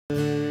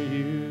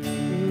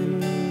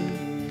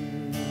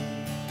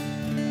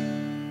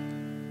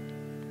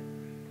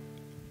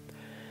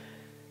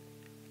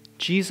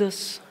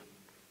Jesus,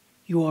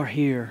 you are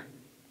here.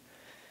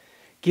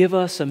 Give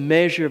us a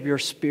measure of your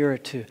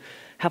Spirit to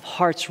have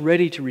hearts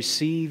ready to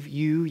receive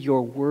you,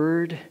 your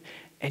word,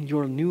 and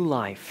your new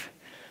life.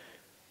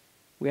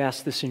 We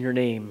ask this in your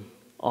name.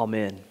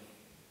 Amen.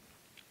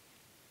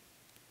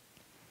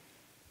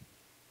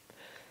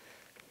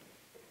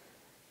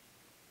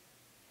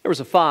 There was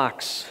a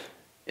fox,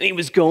 and he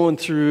was going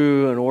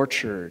through an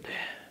orchard.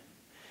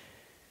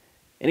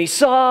 And he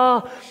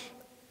saw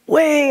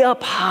way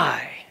up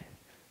high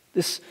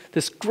this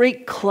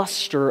great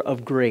cluster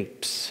of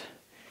grapes.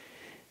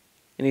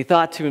 And he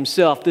thought to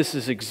himself, this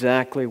is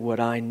exactly what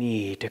I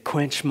need to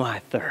quench my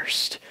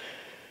thirst.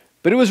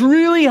 But it was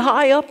really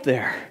high up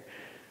there.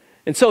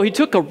 And so he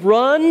took a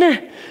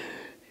run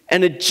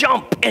and a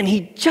jump, and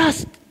he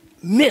just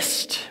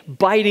missed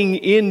biting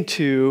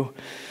into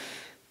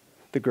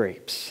the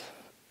grapes.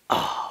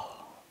 Oh.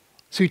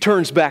 So he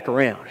turns back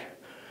around.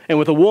 And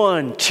with a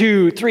 1,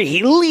 2, 3,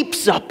 he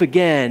leaps up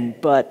again,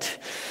 but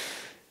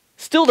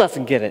still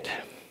doesn't get it.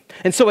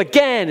 And so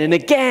again and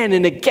again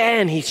and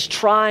again he's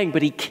trying,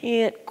 but he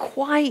can't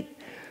quite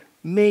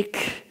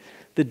make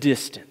the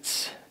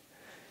distance.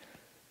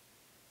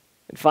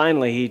 And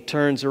finally he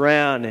turns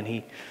around and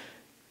he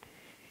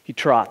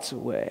trots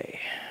away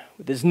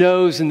with his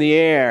nose in the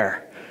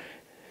air,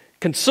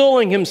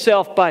 consoling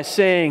himself by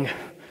saying,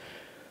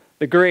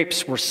 the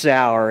grapes were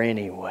sour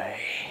anyway.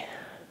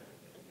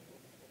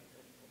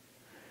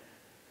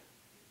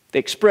 The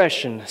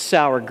expression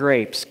sour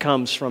grapes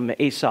comes from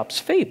Aesop's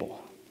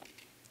fable.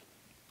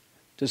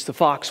 Does the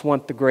fox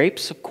want the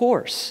grapes? Of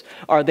course.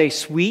 Are they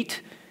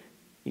sweet?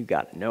 You've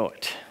got to know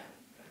it.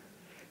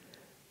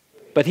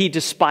 But he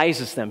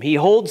despises them. He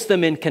holds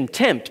them in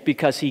contempt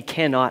because he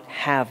cannot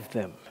have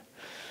them.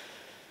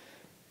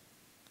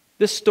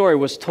 This story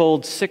was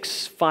told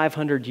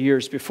 500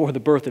 years before the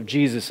birth of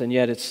Jesus, and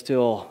yet it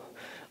still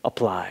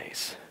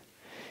applies.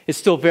 It's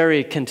still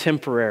very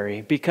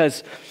contemporary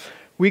because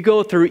we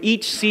go through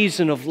each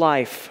season of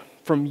life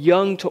from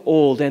young to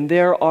old, and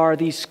there are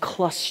these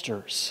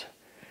clusters.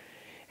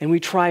 And we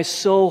try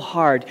so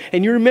hard.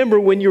 And you remember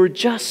when you were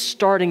just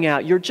starting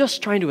out, you're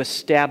just trying to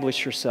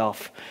establish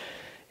yourself.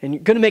 And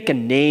you're going to make a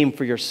name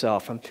for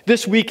yourself.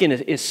 This weekend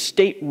is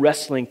state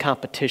wrestling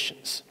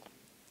competitions.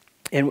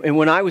 And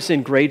when I was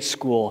in grade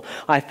school,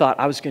 I thought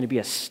I was going to be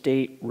a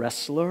state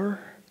wrestler,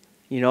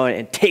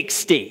 and take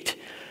state.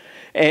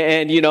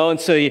 And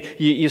so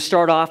you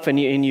start off and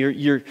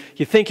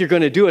you think you're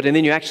going to do it, and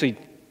then you actually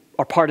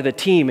are part of the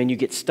team and you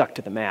get stuck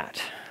to the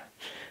mat.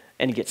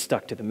 And you get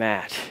stuck to the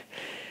mat.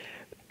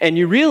 And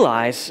you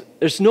realize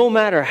there's no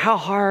matter how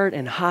hard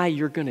and high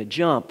you're going to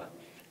jump,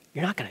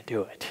 you're not going to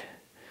do it.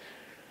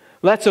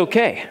 Well, that's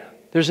okay.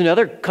 There's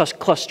another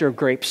cluster of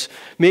grapes.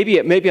 Maybe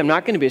I'm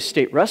not going to be a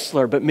state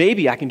wrestler, but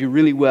maybe I can do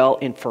really well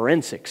in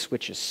forensics,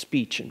 which is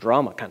speech and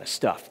drama kind of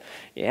stuff.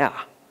 Yeah.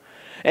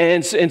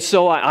 And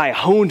so I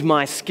honed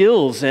my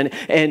skills, and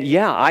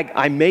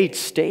I made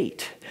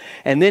state.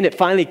 And then it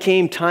finally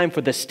came time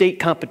for the state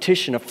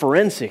competition of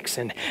forensics,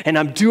 and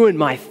I'm doing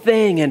my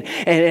thing, and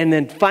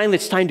then finally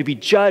it's time to be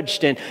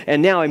judged,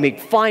 and now I make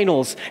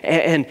finals,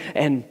 and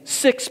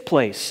 6th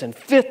place, and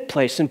 5th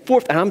place, and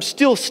 4th, and I'm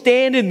still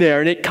standing there,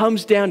 and it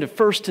comes down to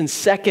 1st and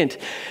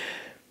 2nd,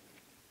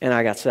 and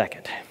I got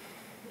 2nd.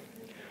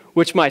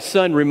 Which my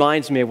son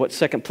reminds me of what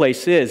 2nd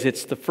place is.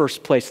 It's the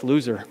 1st place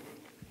loser.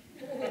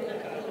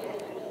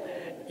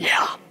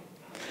 Yeah.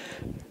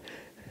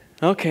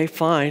 Okay,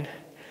 fine.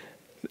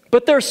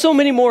 But there are so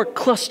many more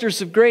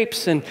clusters of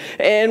grapes,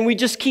 and we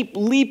just keep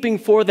leaping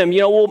for them.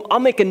 I'll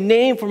make a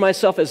name for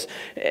myself as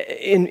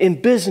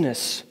in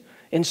business,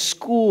 in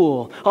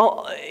school,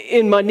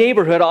 in my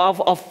neighborhood.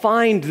 I'll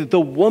find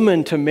the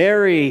woman to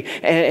marry,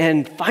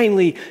 and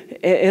finally,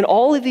 in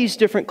all of these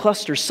different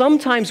clusters,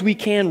 sometimes we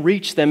can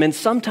reach them, and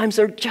sometimes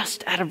they're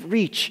just out of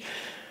reach.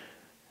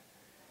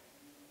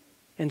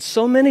 And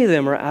so many of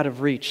them are out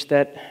of reach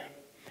that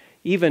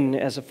even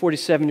as a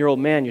 47-year-old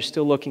man, you're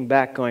still looking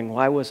back going,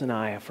 why wasn't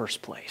I a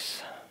first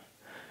place?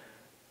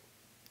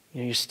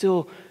 You're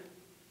still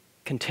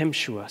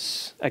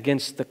contemptuous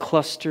against the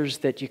clusters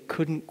that you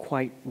couldn't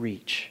quite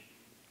reach.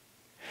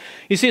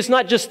 You see, it's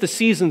not just the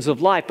seasons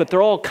of life, but there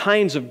are all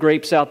kinds of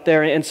grapes out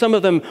there, and some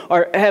of them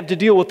have to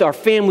deal with our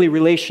family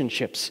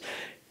relationships.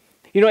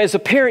 As a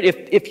parent,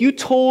 if you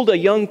told a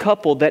young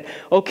couple that,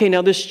 okay,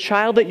 now this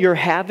child that you're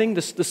having,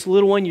 this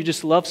little one you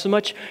just love so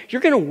much,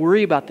 you're going to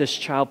worry about this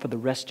child for the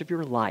rest of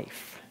your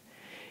life.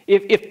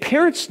 If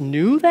parents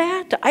knew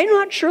that, I'm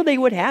not sure they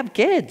would have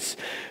kids.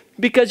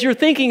 Because you're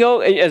thinking,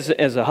 as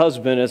a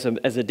husband,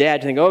 as a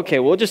dad, you think, okay,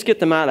 we'll just get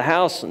them out of the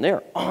house and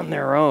they're on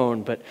their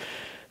own. But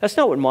that's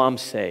not what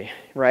moms say,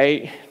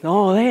 right?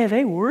 No,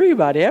 they worry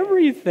about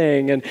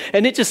everything, and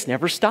it just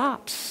never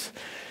stops.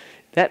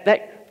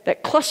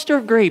 That cluster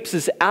of grapes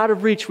is out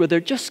of reach where they're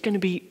just going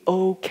to be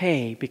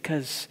okay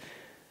because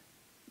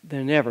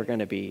they're never going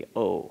to be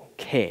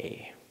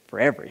okay for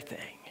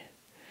everything.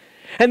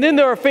 And then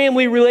there are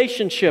family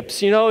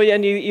relationships,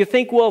 and you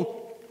think,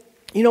 well,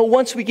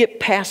 once we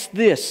get past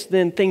this,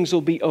 then things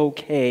will be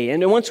okay.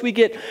 And then once we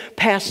get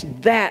past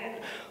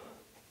that,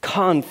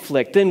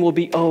 conflict, then we'll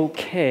be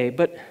okay.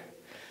 But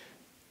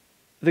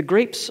the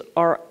grapes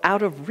are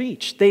out of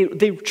reach. They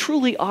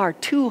truly are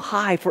too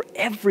high for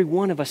every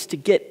one of us to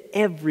get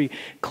every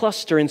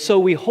cluster. And so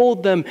we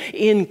hold them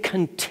in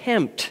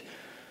contempt.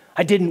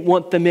 I didn't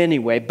want them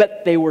anyway,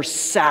 but they were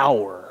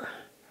sour.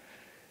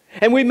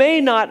 And we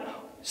may not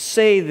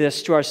say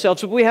this to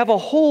ourselves, but we have a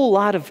whole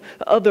lot of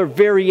other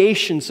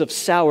variations of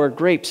sour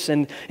grapes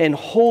and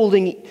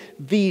holding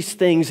these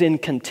things in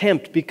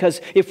contempt,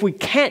 because if we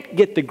can't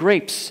get the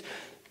grapes,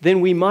 then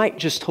we might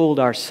just hold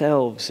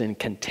ourselves in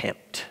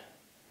contempt.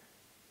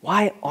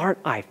 Why aren't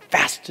I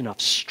fast enough,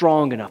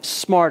 strong enough,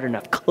 smart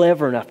enough,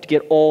 clever enough to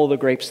get all the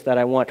grapes that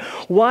I want?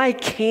 Why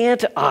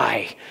can't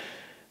I?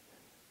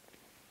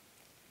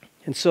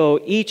 And so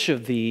each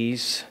of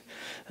these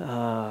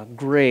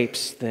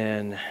grapes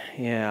then,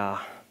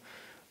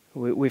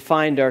 we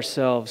find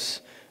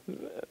ourselves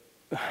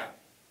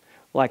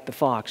like the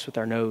fox with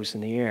our nose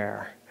in the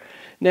air.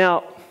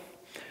 Now,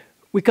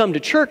 we come to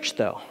church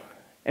though,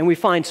 and we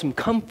find some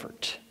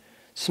comfort,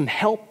 some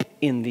help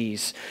in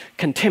these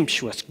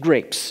contemptuous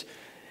grapes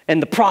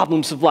and the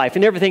problems of life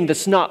and everything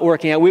that's not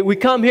working out. We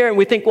come here and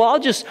we think, well,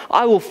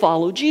 I will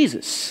follow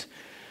Jesus.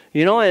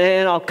 You know,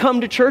 and I'll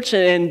come to church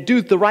and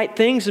do the right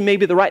things, and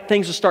maybe the right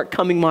things will start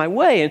coming my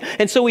way.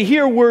 And so we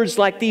hear words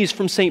like these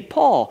from St.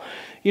 Paul.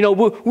 You know,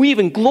 we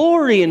even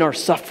glory in our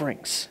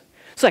sufferings.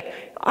 It's like,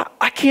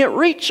 I can't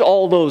reach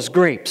all those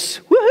grapes.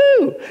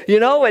 Woohoo! You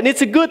know, and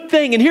it's a good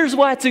thing. And here's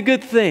why it's a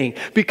good thing.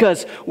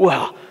 Because,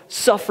 well,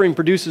 suffering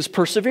produces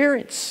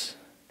perseverance.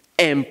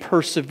 And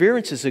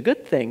perseverance is a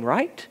good thing,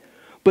 right?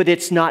 But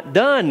it's not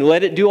done.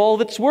 Let it do all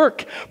of its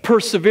work.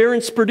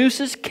 Perseverance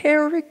produces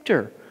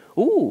character.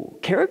 Ooh,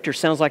 character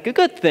sounds like a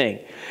good thing.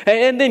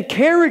 And then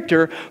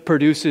character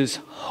produces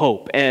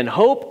hope. And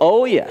hope,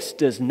 oh yes,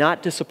 does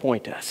not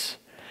disappoint us.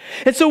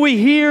 And so we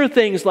hear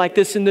things like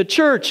this in the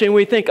church, and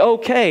we think,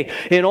 okay,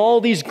 in all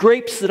these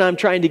grapes that I'm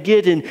trying to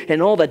get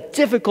and all the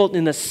difficulty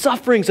and the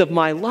sufferings of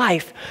my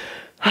life,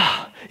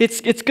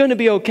 it's going to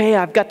be okay.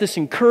 I've got this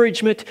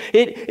encouragement.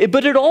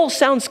 But it all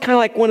sounds kind of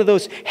like one of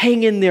those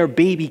hang in there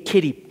baby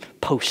kitty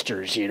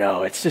posters, you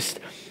know. It's just,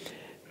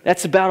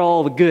 that's about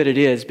all the good it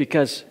is,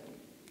 because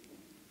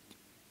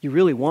you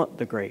really want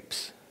the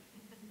grapes,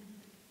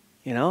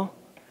 you know?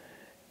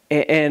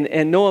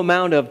 And no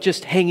amount of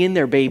just hang in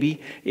there, baby,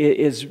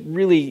 is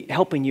really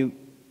helping you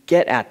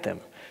get at them.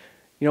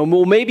 You know,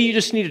 well, maybe you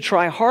just need to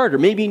try harder.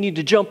 Maybe you need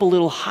to jump a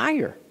little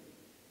higher.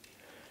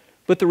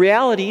 But the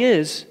reality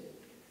is,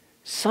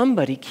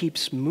 somebody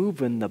keeps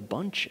moving the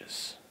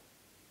bunches.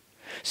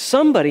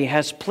 Somebody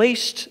has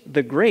placed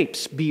the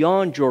grapes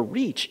beyond your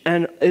reach,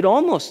 and it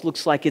almost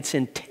looks like it's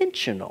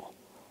intentional.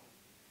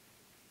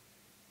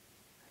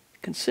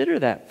 Consider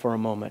that for a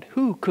moment.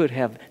 Who could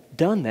have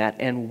done that,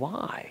 and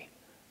why?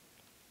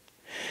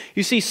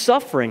 You see,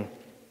 suffering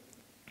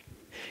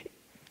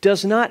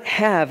does not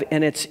have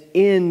in its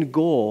end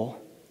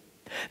goal.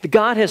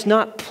 God has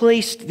not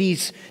placed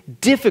these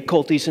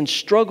difficulties and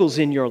struggles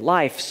in your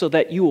life so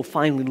that you will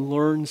finally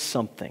learn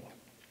something.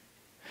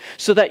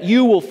 So that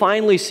you will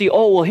finally see,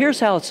 oh, well, here's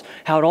how it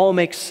all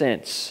makes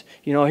sense.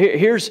 You know,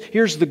 here's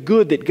the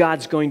good that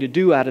God's going to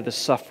do out of the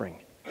suffering.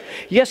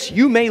 Yes,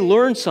 you may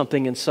learn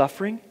something in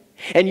suffering.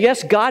 And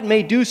yes, God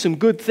may do some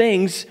good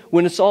things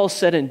when it's all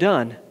said and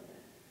done.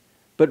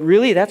 But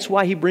really, that's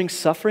why He brings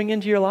suffering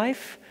into your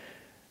life?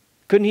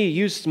 Couldn't He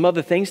use some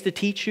other things to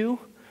teach you?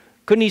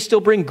 Couldn't He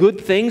still bring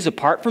good things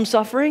apart from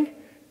suffering?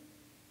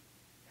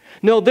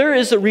 No, there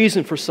is a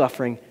reason for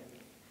suffering.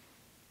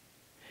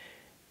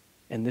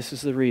 And this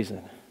is the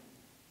reason.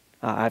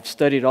 I've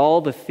studied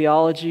all the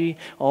theology,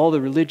 all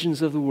the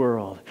religions of the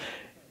world.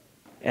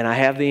 And I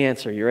have the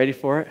answer. You ready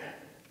for it?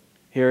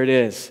 Here it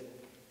is.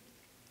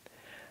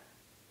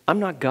 I'm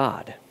not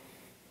God.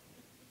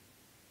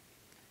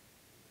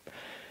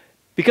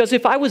 Because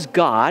if I was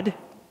God,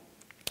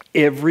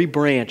 every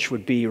branch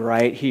would be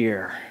right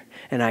here,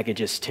 and I could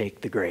just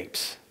take the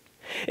grapes.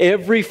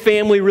 Every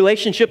family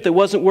relationship that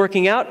wasn't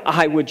working out,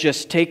 I would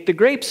just take the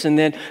grapes, and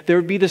then there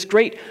would be this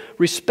great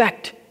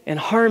respect and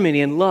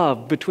harmony and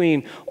love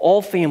between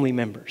all family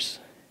members.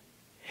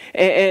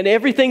 And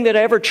everything that I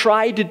ever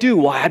tried to do,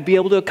 well, I'd be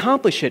able to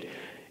accomplish it.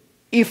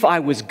 If I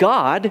was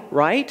God,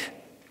 right?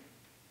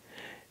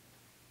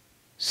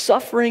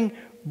 Suffering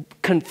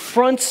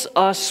confronts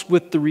us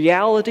with the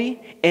reality,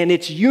 and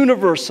it's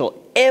universal.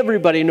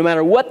 Everybody, no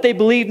matter what they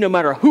believe, no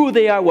matter who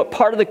they are, what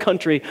part of the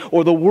country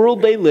or the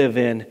world they live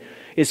in,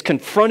 is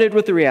confronted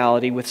with the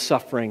reality, with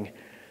suffering.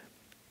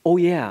 Oh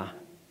yeah,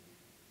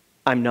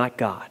 I'm not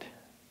God.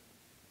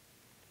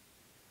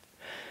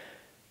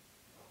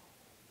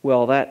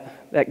 Well,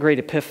 that great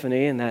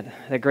epiphany and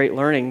that great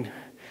learning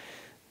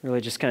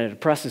really just kind of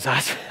depresses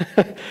us.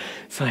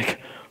 It's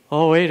like,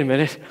 oh, wait a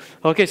minute.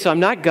 Okay, so I'm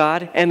not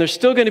God, and there's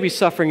still going to be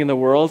suffering in the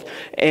world,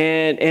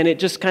 and it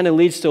just kind of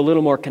leads to a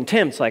little more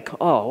contempt. It's like,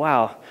 oh,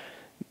 wow,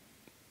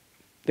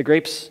 the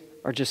grapes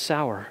are just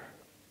sour.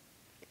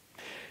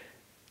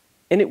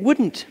 And it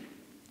wouldn't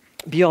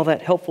be all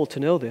that helpful to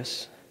know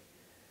this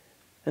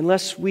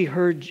unless we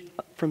heard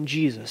from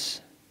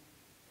Jesus.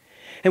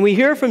 And we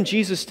hear from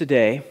Jesus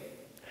today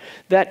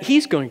that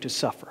He's going to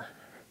suffer.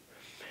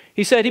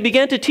 He said, He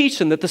began to teach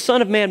them that the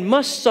Son of Man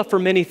must suffer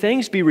many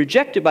things, be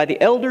rejected by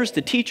the elders,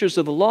 the teachers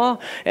of the law,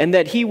 and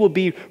that He will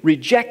be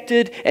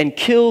rejected and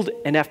killed,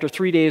 and after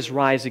 3 days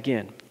rise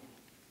again.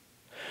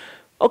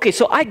 Okay,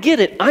 so I get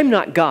it. I'm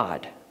not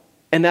God,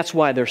 and that's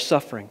why they're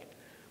suffering.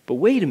 But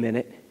wait a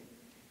minute.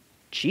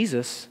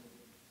 Jesus,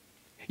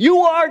 you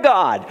are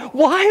God.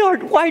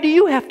 Why do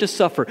you have to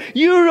suffer?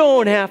 You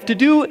don't have to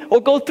do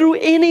or go through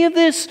any of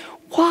this.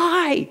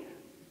 Why?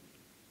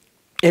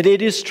 And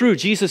it is true.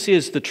 Jesus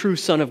is the true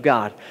Son of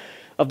God,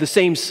 of the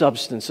same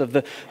substance, of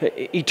the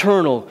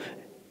eternal,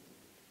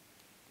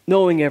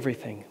 knowing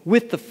everything,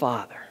 with the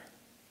Father.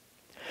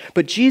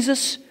 But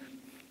Jesus,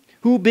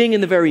 who being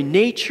in the very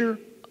nature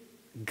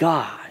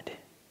God,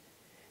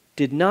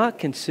 did not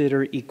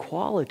consider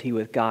equality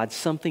with God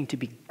something to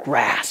be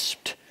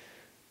grasped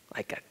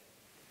like a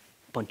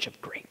bunch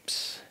of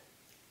grapes.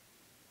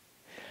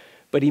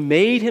 But He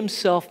made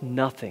Himself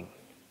nothing,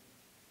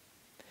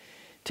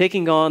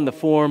 taking on the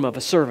form of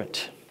a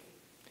servant.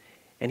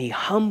 And He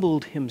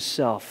humbled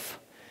Himself,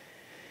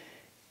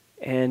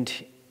 and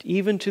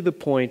even to the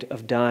point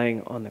of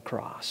dying on the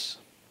cross.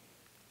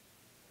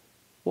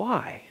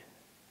 Why?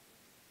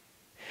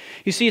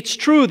 You see, it's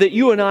true that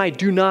you and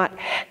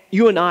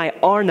I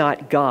are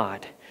not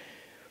God.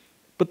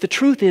 But the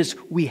truth is,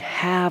 we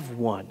have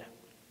one.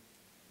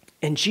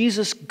 And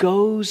Jesus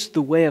goes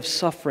the way of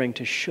suffering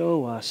to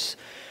show us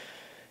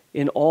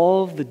in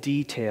all the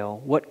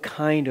detail what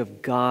kind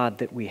of God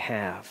that we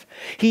have.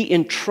 He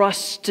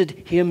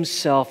entrusted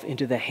Himself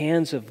into the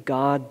hands of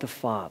God the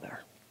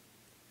Father.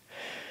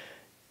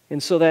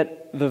 And so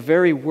that the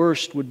very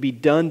worst would be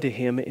done to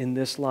Him in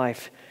this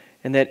life,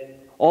 and that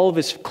all of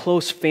His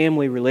close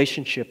family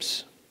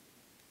relationships,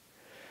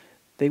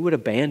 they would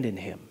abandon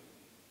Him.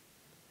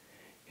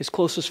 His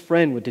closest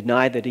friend would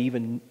deny that he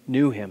even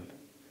knew Him.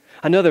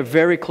 Another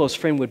very close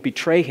friend would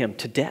betray Him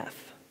to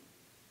death.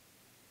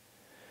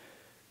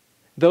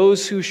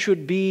 Those who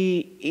should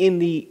be in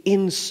the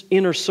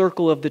inner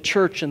circle of the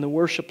church and the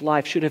worship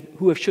life should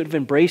have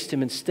embraced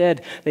Him.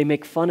 Instead, they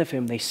make fun of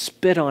Him, they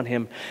spit on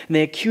Him, and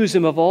they accuse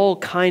Him of all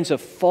kinds of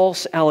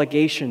false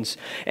allegations.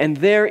 And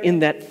there in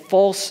that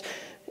false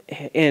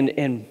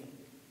and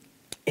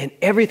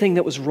everything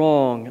that was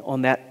wrong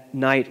on that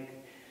night,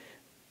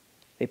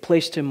 they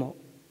placed Him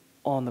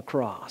on the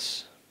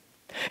cross.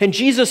 And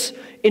Jesus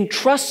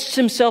entrusts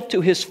Himself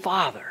to His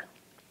Father.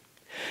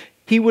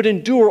 He would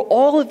endure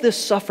all of this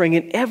suffering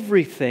and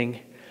everything.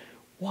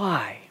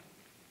 Why?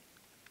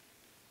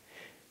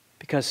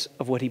 Because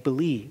of what He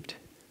believed,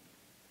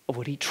 of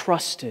what He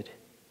trusted.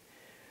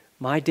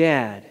 My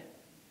dad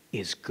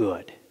is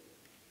good.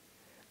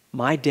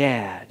 My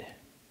dad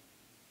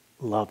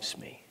loves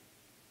me.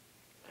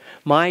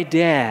 My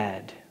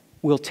dad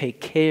will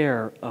take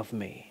care of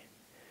me.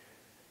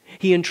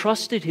 He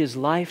entrusted His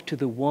life to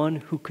the one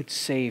who could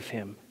save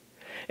him,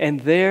 and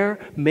there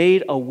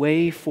made a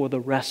way for the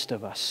rest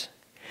of us.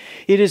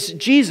 It is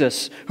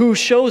Jesus who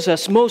shows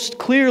us most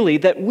clearly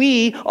that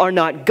we are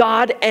not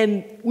God,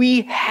 and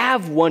we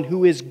have one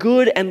who is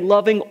good and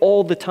loving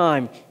all the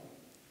time.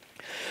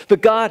 The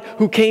God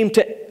who came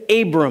to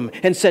Abram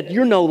and said,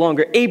 "You're no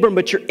longer Abram,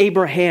 but you're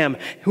Abraham,"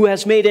 who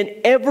has made an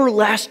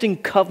everlasting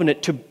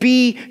covenant to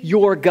be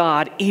your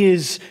God,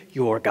 is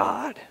your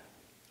God.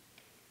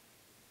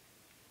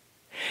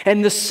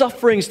 And the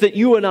sufferings that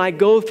you and I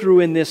go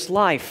through in this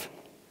life,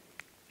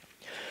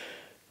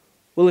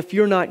 well, if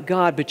you're not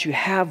God, but you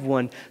have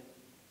one,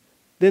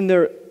 then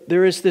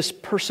there is this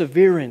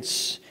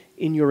perseverance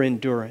in your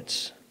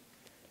endurance.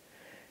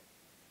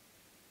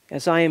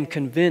 As I am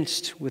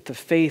convinced with the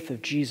faith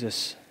of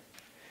Jesus,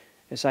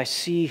 as I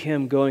see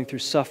Him going through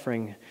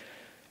suffering,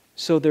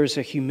 so there's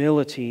a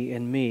humility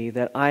in me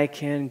that I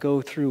can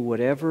go through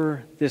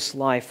whatever this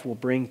life will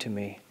bring to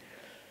me,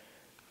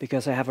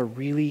 because I have a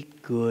really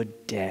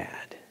good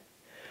dad,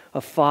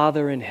 a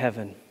Father in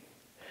heaven,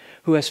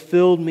 who has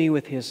filled me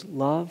with His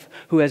love,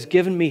 who has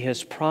given me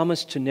His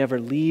promise to never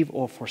leave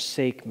or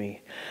forsake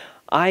me.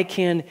 I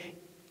can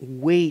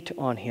wait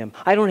on Him.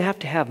 I don't have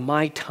to have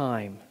my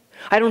time.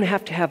 I don't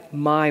have to have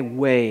my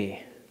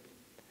way.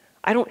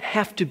 I don't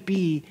have to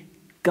be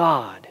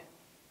God.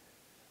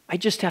 I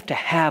just have to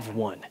have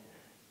one.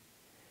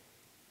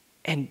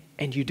 And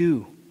you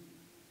do.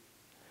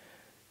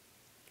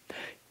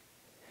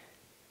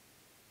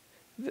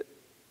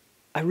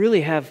 I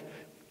really have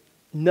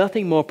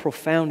nothing more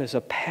profound as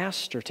a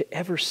pastor to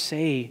ever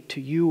say to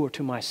you or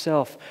to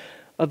myself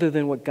other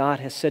than what God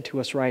has said to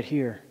us right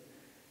here.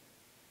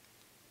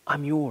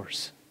 I'm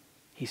yours,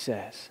 He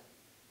says,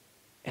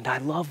 and I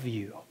love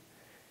you,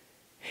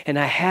 and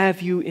I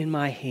have you in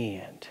my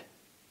hand.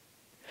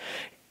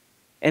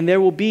 And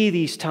there will be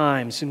these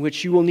times in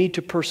which you will need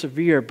to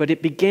persevere, but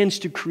it begins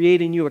to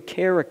create in you a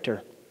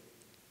character.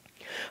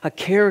 A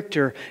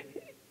character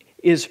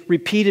is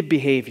repeated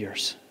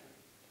behaviors.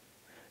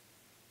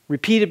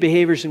 Repeated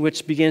behaviors in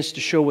which begins to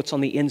show what's on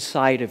the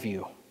inside of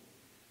you.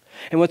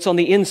 And what's on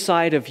the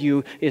inside of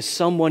you is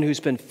someone who's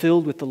been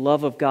filled with the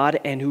love of God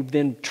and who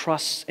then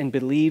trusts and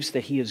believes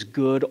that He is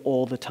good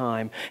all the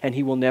time and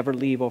He will never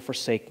leave or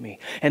forsake me.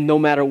 And no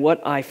matter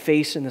what I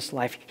face in this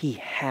life, He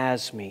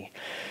has me.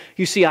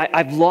 You see,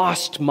 I've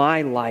lost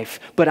my life,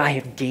 but I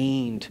have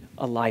gained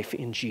a life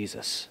in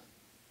Jesus.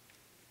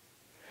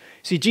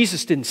 See,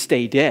 Jesus didn't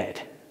stay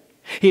dead.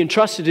 He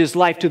entrusted His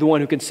life to the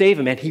one who can save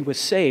him, and He was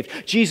saved.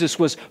 Jesus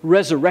was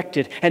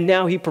resurrected, and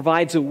now He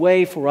provides a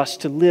way for us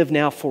to live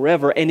now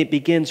forever, and it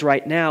begins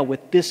right now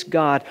with this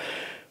God,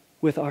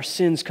 with our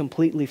sins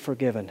completely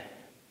forgiven,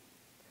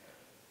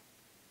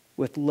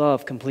 with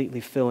love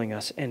completely filling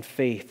us, and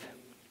faith.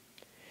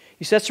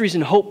 You see, that's the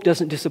reason hope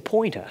doesn't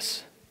disappoint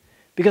us,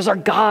 because our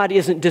God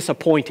isn't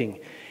disappointing.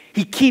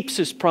 He keeps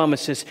His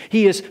promises.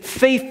 He is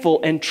faithful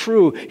and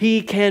true.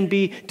 He can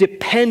be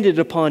depended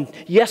upon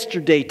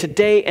yesterday,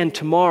 today, and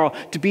tomorrow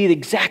to be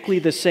exactly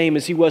the same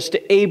as He was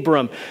to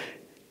Abram,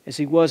 as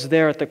He was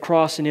there at the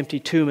cross and empty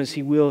tomb, as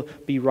He will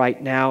be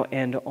right now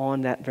and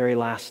on that very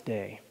last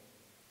day.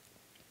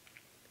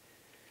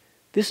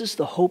 This is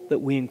the hope that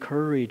we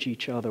encourage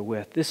each other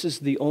with. This is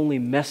the only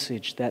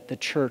message that the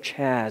church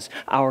has.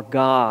 Our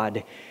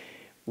God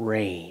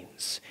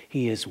reigns.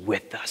 He is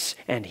with us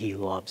and He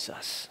loves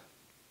us.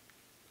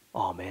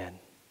 Amen.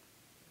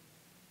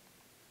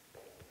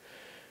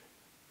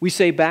 We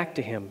say back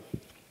to Him,